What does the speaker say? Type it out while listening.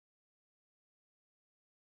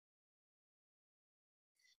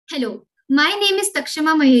Hello, my name is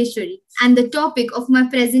Takshama Maheshwari, and the topic of my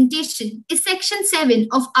presentation is Section 7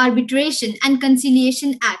 of Arbitration and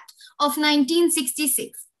Conciliation Act of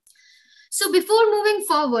 1966. So before moving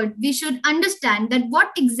forward, we should understand that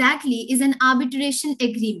what exactly is an arbitration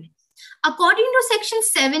agreement. According to Section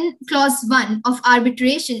 7, Clause 1 of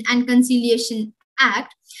Arbitration and Conciliation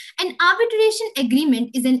Act, an arbitration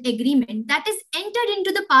agreement is an agreement that is entered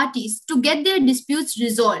into the parties to get their disputes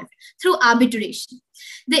resolved through arbitration.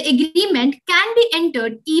 The agreement can be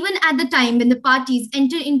entered even at the time when the parties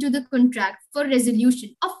enter into the contract for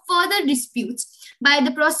resolution of further disputes by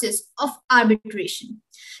the process of arbitration.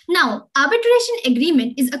 Now, arbitration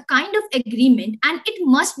agreement is a kind of agreement and it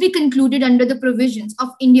must be concluded under the provisions of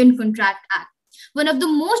Indian Contract Act. One of the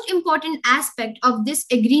most important aspects of this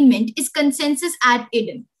agreement is consensus ad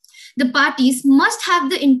idem. The parties must have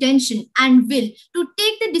the intention and will to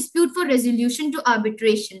take the dispute for resolution to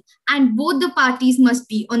arbitration, and both the parties must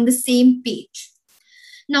be on the same page.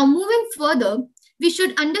 Now, moving further, we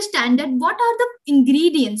should understand that what are the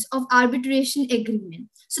ingredients of arbitration agreement.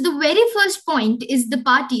 So the very first point is the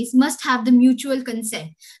parties must have the mutual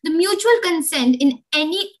consent. The mutual consent in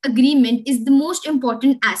any agreement is the most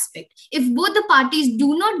important aspect. If both the parties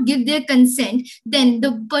do not give their consent, then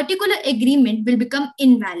the particular agreement will become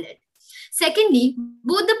invalid. Secondly,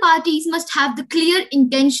 both the parties must have the clear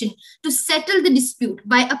intention to settle the dispute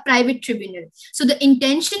by a private tribunal. So the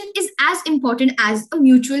intention is as important as a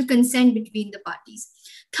mutual consent between the parties.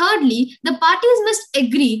 Thirdly, the parties must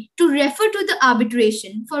agree to refer to the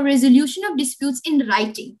arbitration for resolution of disputes in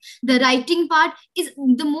writing. The writing part is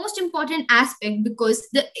the most important aspect because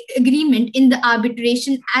the agreement in the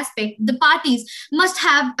arbitration aspect, the parties must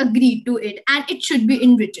have agreed to it and it should be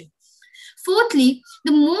in written. Fourthly,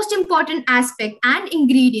 the most important aspect and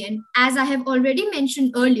ingredient, as I have already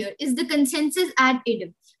mentioned earlier, is the consensus ad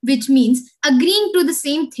idem, which means agreeing to the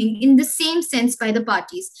same thing in the same sense by the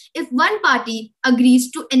parties. If one party agrees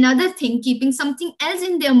to another thing, keeping something else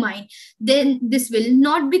in their mind, then this will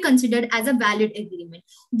not be considered as a valid agreement.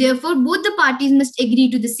 Therefore, both the parties must agree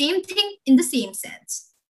to the same thing in the same sense.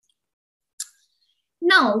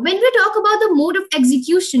 Now, when we talk about the mode of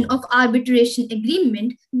execution of arbitration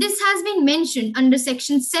agreement, this has been mentioned under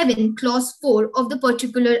Section 7, Clause 4 of the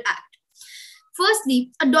particular act. Firstly,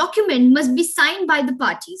 a document must be signed by the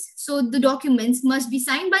parties. So the documents must be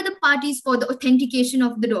signed by the parties for the authentication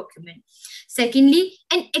of the document. Secondly,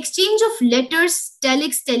 an exchange of letters,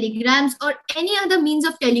 telex, telegrams, or any other means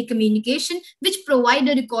of telecommunication which provide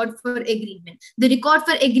a record for agreement. The record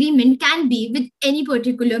for agreement can be with any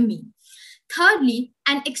particular means. Thirdly,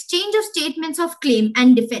 an exchange of statements of claim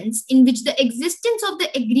and defense in which the existence of the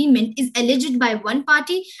agreement is alleged by one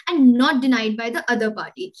party and not denied by the other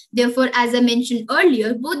party. Therefore, as I mentioned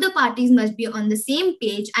earlier, both the parties must be on the same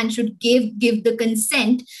page and should give the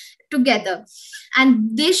consent together.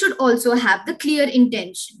 And they should also have the clear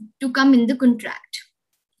intention to come in the contract.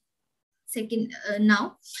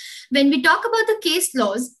 Now, when we talk about the case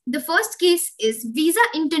laws, the first case is Visa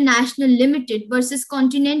International Limited versus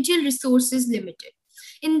Continental Resources Limited.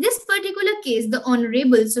 In this particular case, the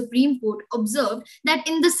Honorable Supreme Court observed that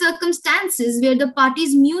in the circumstances where the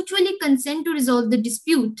parties mutually consent to resolve the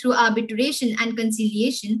dispute through arbitration and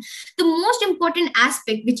conciliation, the most important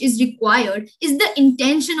aspect which is required is the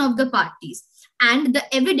intention of the parties and the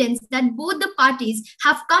evidence that both the parties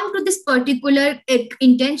have come to this particular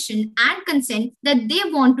intention and consent that they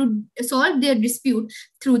want to solve their dispute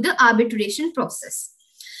through the arbitration process.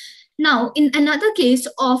 Now, in another case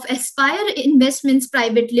of Aspire Investments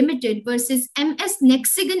Private Limited versus MS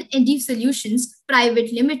Nexigan Eddy Solutions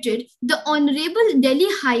Private Limited, the Honorable Delhi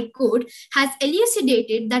High Court has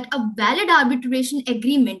elucidated that a valid arbitration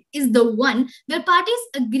agreement is the one where parties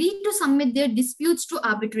agree to submit their disputes to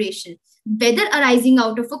arbitration, whether arising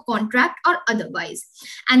out of a contract or otherwise.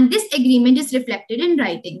 And this agreement is reflected in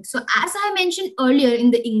writing. So as I mentioned earlier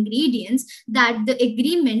in the ingredients, that the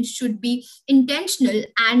agreement should be intentional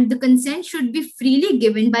and the consent should be freely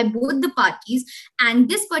given by both the parties. And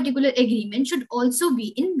this particular agreement should also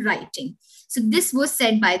be in writing. So this was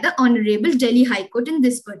said by the Honorable Delhi High Court in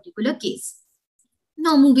this particular case.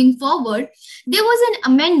 Now, moving forward, there was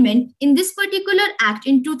an amendment in this particular act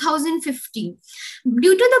in 2015.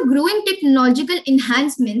 Due to the growing technological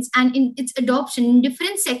enhancements and in its adoption in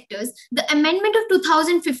different sectors, the amendment of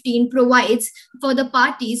 2015 provides for the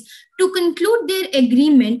parties to conclude their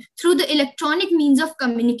agreement through the electronic means of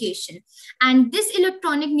communication. And this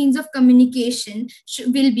electronic means of communication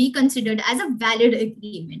will be considered as a valid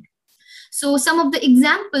agreement. So some of the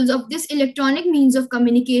examples of this electronic means of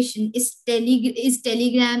communication is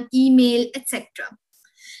telegram, email, etc.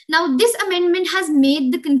 Now, this amendment has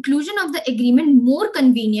made the conclusion of the agreement more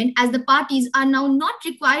convenient, as the parties are now not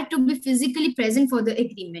required to be physically present for the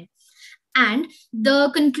agreement. And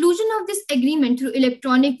the conclusion of this agreement through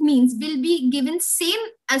electronic means will be given same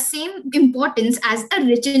importance as a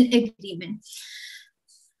written agreement.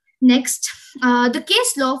 Next, the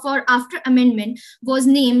case law for after amendment was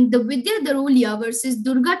named the Vidya Darolia versus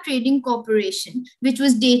Durga Trading Corporation, which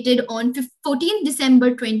was dated on 14 December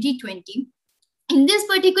 2020. In this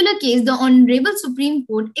particular case, the Honorable Supreme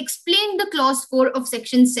Court explained the clause 4 of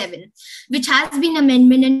section 7, which has been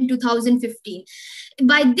amended in 2015.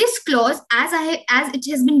 By this clause, as it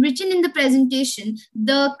has been written in the presentation,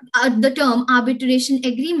 the term arbitration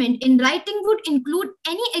agreement in writing would include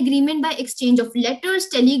any agreement by exchange of letters,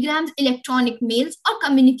 telegrams, electronic mails, or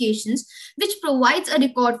communications which provides a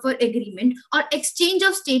record for agreement, or exchange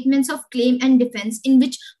of statements of claim and defense in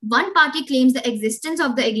which one party claims the existence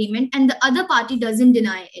of the agreement and the other party doesn't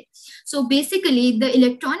deny it. So basically, the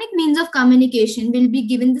electronic means of communication will be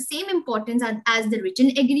given the same importance as the written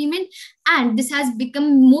agreement, and this has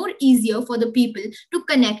become more easier for the people to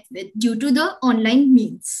connect with due to the online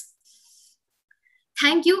means.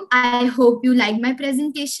 Thank you. I hope you liked my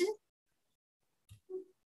presentation.